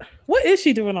 But what is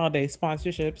she doing all day?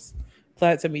 Sponsorships.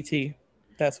 Glad to meet tea.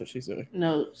 That's what she's doing.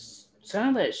 No,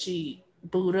 sounds like she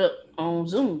booed up on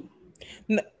Zoom.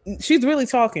 N- she's really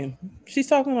talking. She's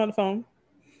talking on the phone.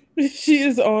 She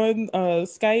is on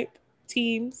Skype,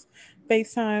 Teams,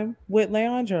 FaceTime with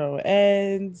Leandro.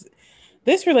 And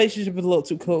this relationship is a little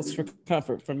too close for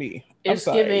comfort for me. I'm It's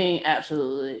sorry. giving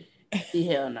absolutely the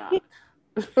hell not.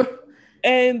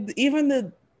 And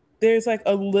even there's like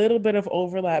a little bit of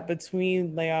overlap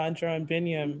between Leandro and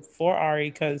Binyam for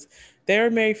Ari because they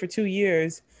were married for 2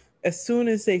 years. As soon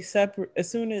as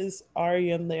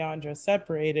Ari and Leandro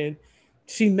separated,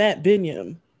 she met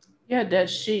Binyam. Yeah, that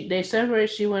she they separated.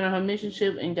 She went on her mission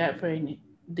trip and got pregnant.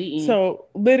 The So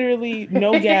literally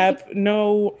no end. gap,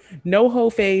 no whole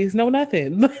phase, no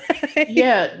nothing.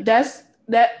 Yeah, that's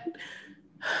that.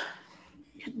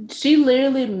 She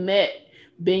literally met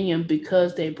Bingham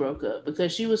because they broke up.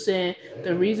 Because she was saying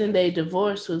the reason they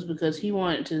divorced was because he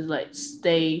wanted to like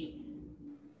stay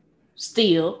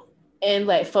still and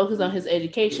like focus on his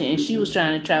education, and she was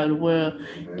trying to travel the world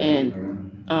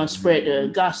and spread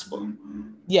the gospel.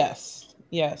 Yes,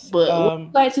 yes. But what I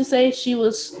like to say, she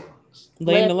was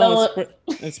Laying let the law and,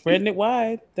 Lord. and spreading it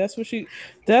wide. That's what she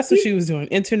was doing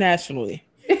internationally.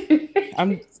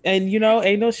 And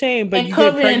ain't no shame, but And you get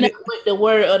covering pregnant, up with the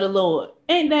word of the Lord.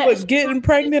 Ain't that but getting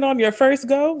pregnant on your first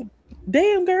go,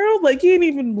 damn girl, like you didn't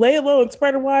even lay it low and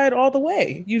spread it wide all the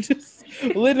way. You just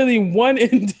literally one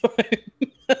and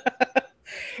done.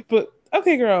 But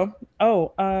okay, girl.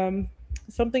 Oh,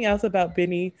 something else about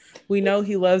Benny. We know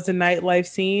he loves the nightlife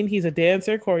scene. He's a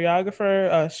dancer,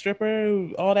 choreographer, stripper,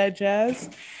 all that jazz.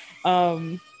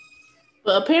 Um,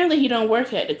 But apparently he don't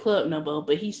work at the club no more,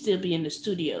 but he still be in the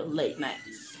studio late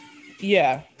nights.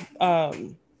 yeah.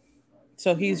 Um,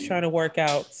 so he's trying to work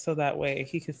out so that way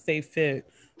he can stay fit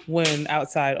when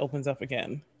outside opens up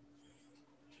again.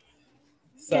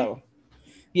 Okay. So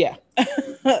yeah.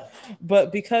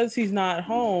 But because he's not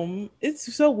home,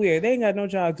 it's so weird. They ain't got no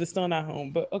job, just still not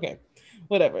home. But okay,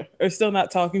 whatever. Or still not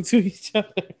talking to each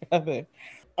other. Rather.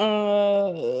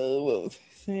 What was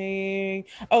I saying?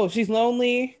 Oh, she's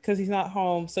lonely because he's not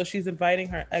home. So she's inviting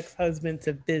her ex husband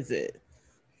to visit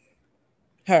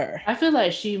her. I feel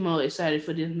like she more excited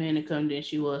for this man to come than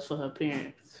she was for her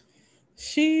parents.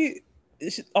 She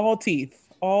all teeth,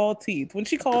 all teeth. When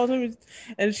she called him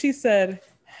and she said,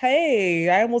 "Hey,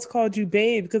 I almost called you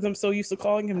babe because I'm so used to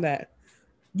calling him that."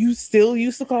 You still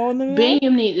used to calling him that?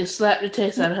 Bingham need to slap the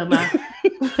taste out of her mouth.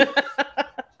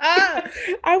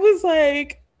 I was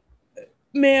like,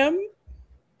 ma'am.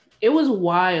 It was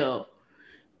wild.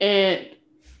 And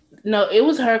no, it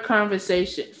was her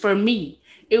conversation. For me,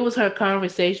 it was her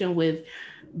conversation with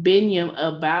Binyam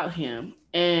about him.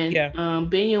 And Yeah.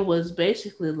 Binyam was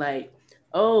basically like,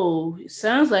 "Oh,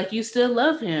 sounds like you still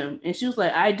love him." And she was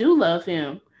like, "I do love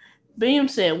him." Binyam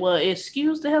said, "Well,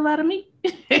 excuse the hell out of me."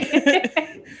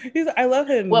 He's like, I love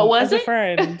What him was as a it?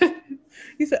 friend.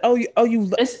 He said,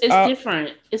 It's uh,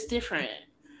 different. It's different.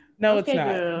 no, it's Okay, not.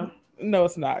 girl. No,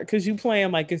 it's not. Because you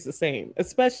playing like it's the same.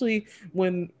 Especially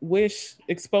when Wish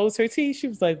exposed her tea. She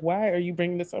was like, why are you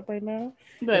bringing this up right now?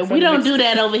 In But we front of don't mixed do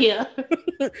that over here.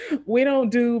 we don't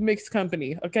do mixed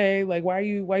company, okay? Like why are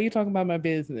you talking about my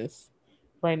business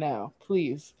right now?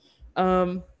 Please.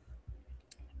 Um,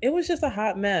 it was just a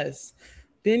hot mess.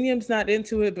 Binyam's not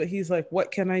into it, but he's like,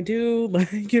 what can I do?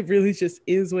 Like it really just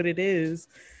is what it is.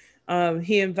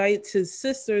 He invites his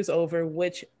sisters over,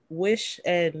 which Wish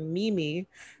and Mimi,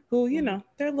 who,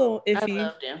 they're a little I iffy.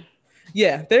 love them.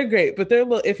 Yeah, they're great, but they're a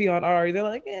little iffy on Ari. They're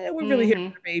like, yeah, we're really here Mm-hmm.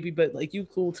 for the baby, but like you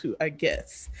cool too, I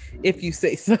guess, if you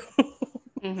say so.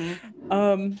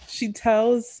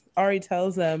 Mm-hmm. Ari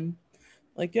tells them,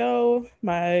 like, yo,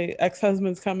 my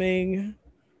ex-husband's coming.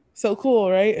 So cool,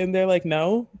 right? And they're like,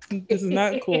 no, this is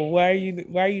not cool. Why are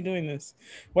you doing this?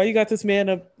 Why you got this man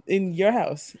up in your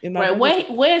house in my Right. brother's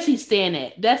Where's he staying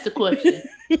at? That's the question.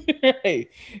 right.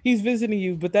 He's visiting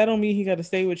you, but that don't mean he got to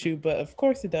stay with you. But of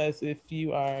course it does if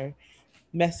you are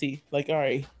messy like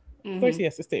Ari. Of course, he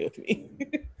has to stay with me.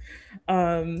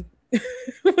 um,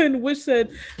 when Wish said,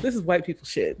 "This is white people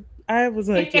shit," I was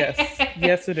like, "Yes,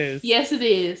 yes, it is." Yes, it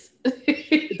is.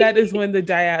 That is when the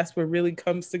diaspora really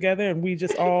comes together and we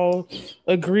just all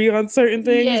agree on certain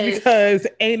things Yes, because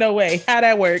ain't no way how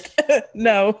that work.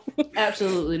 No,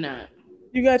 absolutely not.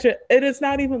 you got your. And it's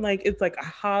not even like it's like a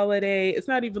holiday. It's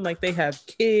not even like they have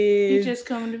He's kids. just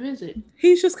coming to visit.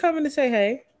 He's just coming to say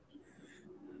hey,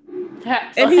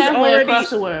 and he's Halfway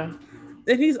across already the world.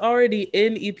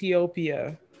 in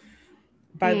Ethiopia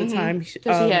by the time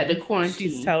Because he had to she's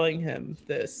quarantine. telling him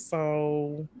this.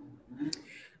 So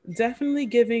definitely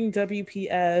giving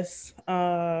WPS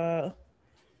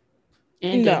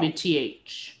And no.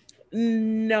 WTH.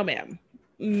 No ma'am.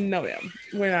 No ma'am.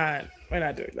 We're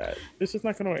not doing that. It's just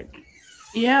not gonna work.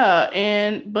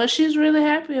 Yeah, but she's really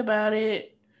happy about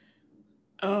it.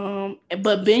 But She's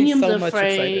Binyam's so much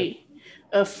excited.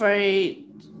 afraid.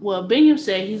 Well, Binyam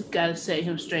said he's got to set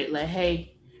him straight. Like,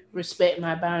 hey, respect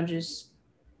my boundaries.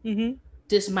 Mm-hmm.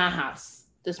 This my house.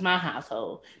 This my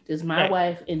household. This my Right.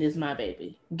 wife and this my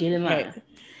baby. Get in Right. line.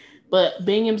 But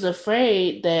Bingham's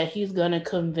afraid that he's gonna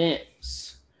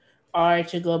convince Ari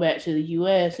to go back to the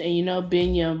U.S. And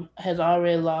Bingham has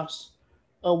already lost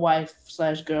a wife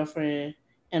slash girlfriend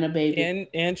and a baby.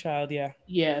 And child, yeah.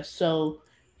 Yeah, so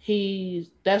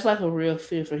that's like a real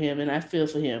fear for him, and I feel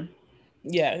for him.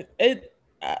 Yeah. It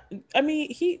I, I mean,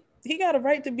 he got a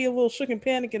right to be a little shook and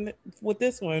panicking with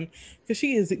this one because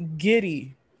she is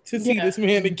giddy to see Yeah, this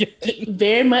man again.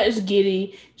 very much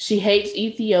giddy. She hates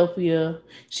Ethiopia.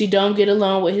 She don't get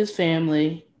along with his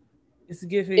family. It's It's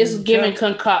giving giving jump.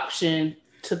 concoction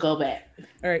to go back.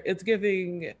 All right, it's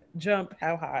giving jump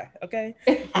how high, okay?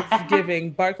 It's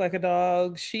giving bark like a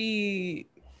dog. She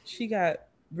got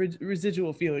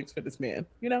residual feelings for this man,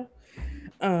 you know?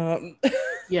 Um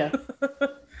Yeah.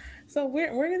 so we're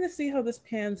going to see how this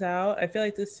pans out. I feel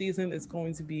like this season is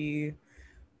going to be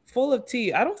full of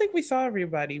tea. I don't think we saw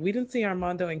everybody. We didn't see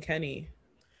Armando and Kenny.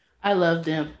 I love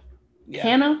them. Yeah.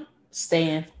 Hannah,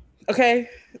 Stan. Okay,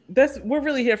 that's we're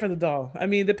really here for the doll. I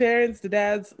mean, the parents, the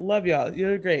dads, love y'all.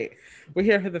 You're great. We're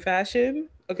here for the fashion.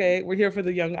 Okay, we're here for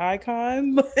the young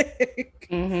icon. Like,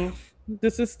 Mm-hmm.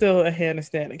 this is still a Hannah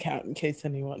Stan account, in case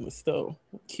anyone was still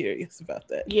curious about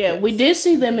that. Yeah, we Yes, did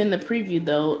see them in the preview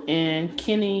though, and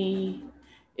Kenny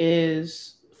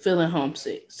is feeling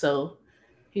homesick, so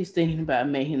he's thinking about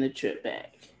making the trip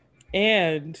back.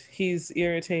 and he's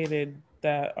irritated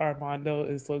that Armando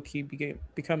is low key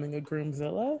becoming a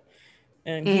groomzilla,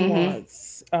 and he Mm-hmm.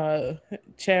 wants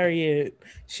chariot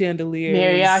chandeliers.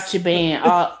 Mariachi band,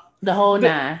 all the whole The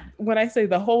nine. when I say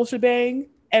the whole shebang,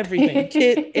 everything,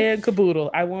 kit and caboodle.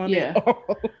 I want it Yeah.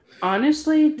 all.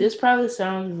 Honestly, this probably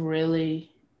sounds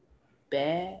really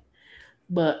bad,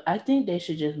 but I think they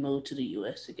should just move to the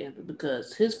US together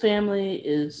because his family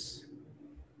is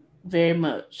very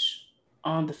much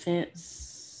on the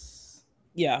fence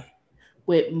Yeah.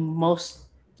 with most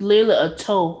literally a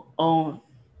toe on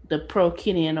the pro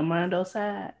Kenny and Armando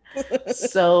side.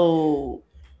 So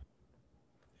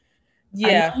I know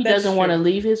Yeah, he that's doesn't want to true.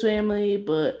 leave his family,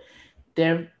 but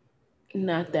they're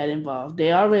not that involved.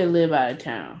 They already live out of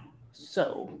town.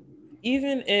 So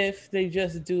Even if they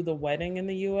just do the wedding in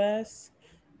the US,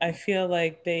 I feel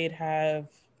like they'd have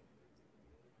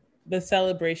the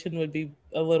celebration would be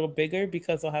a little bigger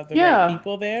because they'll have the right yeah.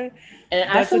 people there. And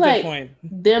I That's feel a good like point.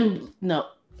 them no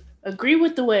agree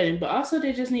with the wedding, but also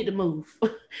they just need to move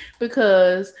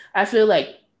because I feel like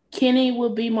Kenny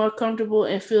will be more comfortable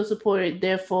and feel supported.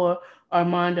 Therefore,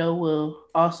 Armando will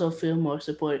also feel more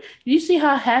supported. Do you see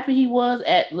how happy he was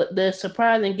at the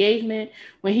surprise engagement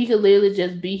when he could literally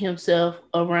just be himself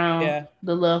around Yeah.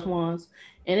 the loved ones?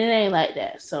 And it ain't like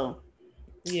that. So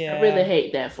I really Yeah.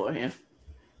 hate that for him.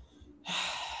 I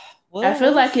Well, feel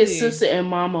we'll like his see. sister and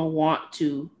mama want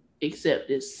to accept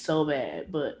this so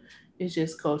bad, but it's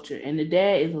just culture. And the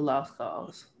dad is a lost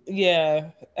cause.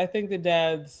 Yeah, I think the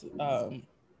dad's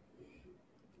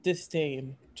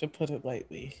disdain, to put it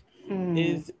lightly,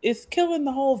 Mm. is killing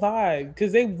the whole vibe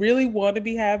because they really want to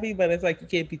be happy, but it's like you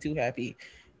can't be too happy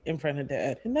in front of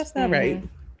dad, and that's not right.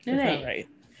 Mm-hmm. It It's not ain't. right.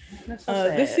 That's so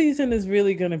This sad. season is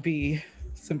really gonna be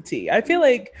some tea. I feel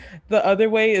like the other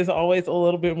way is always a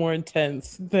little bit more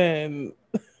intense than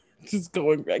just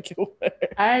going regular.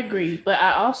 I agree, but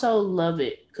I also love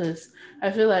it because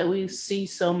I feel like we see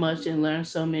so much and learn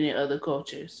so many other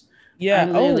cultures. Yeah.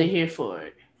 I'm literally Oh, here for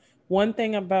it. one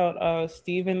thing about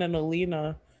Steven and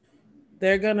Alina,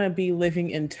 they're gonna be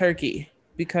living in Turkey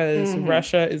because Mm-hmm.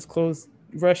 Russia is closed.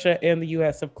 Russia and the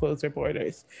U.S. have closed their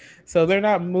borders, so they're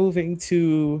not moving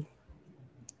to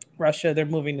Russia. They're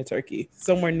moving to Turkey.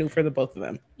 Somewhere new for the both of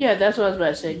them. Yeah, that's what I was about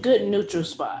to say. Good neutral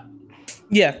spot.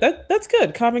 Yeah, that's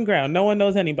good. Common ground. No one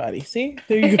knows anybody. See?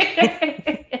 There you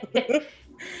go.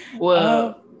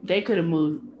 Well, they could have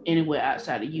moved anywhere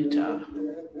outside of Utah,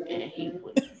 and he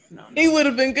would. No. He would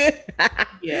have been good.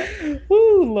 Yeah.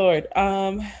 Woo, Lord.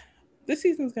 This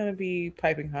season's gonna be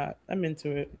piping hot. I'm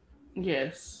into it.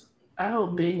 Yes. I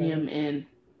hope Binyam and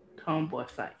Homeboy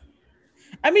fight.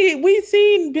 I mean, we've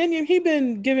seen Binyam. He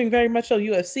been giving very much on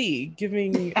UFC,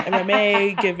 giving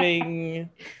MMA, giving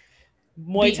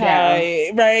Muay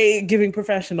Thai, right? Giving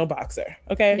professional boxer.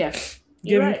 Okay. Yes.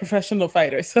 Giving professional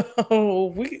fighter. So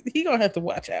he gonna have to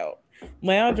watch out.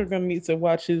 Leandro gonna need to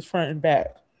watch his front and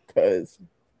back because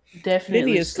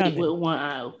definitely sleep with one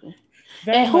eye open.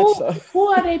 Very and who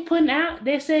are they putting out?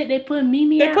 They said they put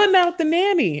Mimi They're putting out the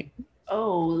nanny.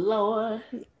 Oh Lord.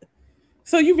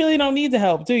 So you really don't need the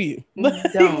help, do you?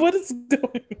 What is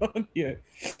going on here?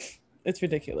 It's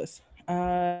ridiculous.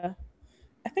 I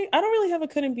think I don't really have a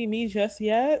couldn't be me just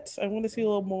yet. I want to see a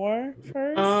little more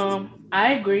first.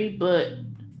 I agree, but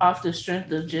off the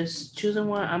strength of just choosing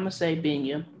one, I'm gonna say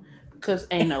Binyam, because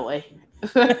ain't no way.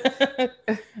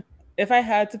 If I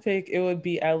had to pick, it would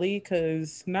be Ellie,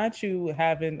 because not you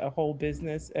having a whole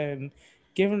business and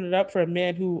giving it up for a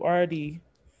man who already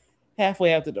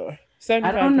halfway out the door.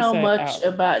 I don't know much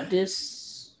about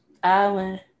this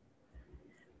island,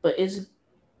 but it's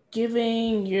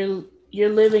giving you're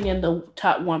living in the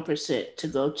top 1% to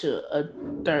go to a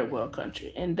third world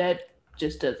country, and that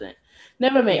just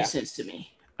never makes sense to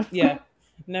me. Yeah,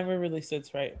 never really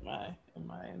sits right in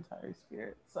my entire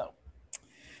spirit. So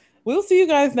we'll see you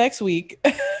guys next week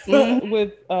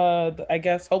with I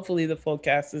guess hopefully the full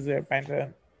cast is there by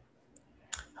then.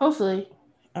 Hopefully.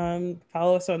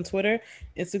 Follow us on Twitter,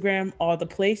 Instagram, all the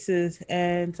places,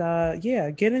 and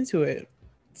get into it.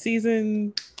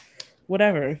 Season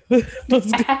whatever.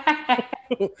 Let's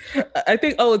go. I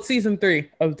think it's season 3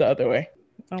 of The Other Way.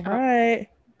 All right.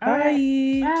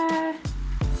 Bye. Bye.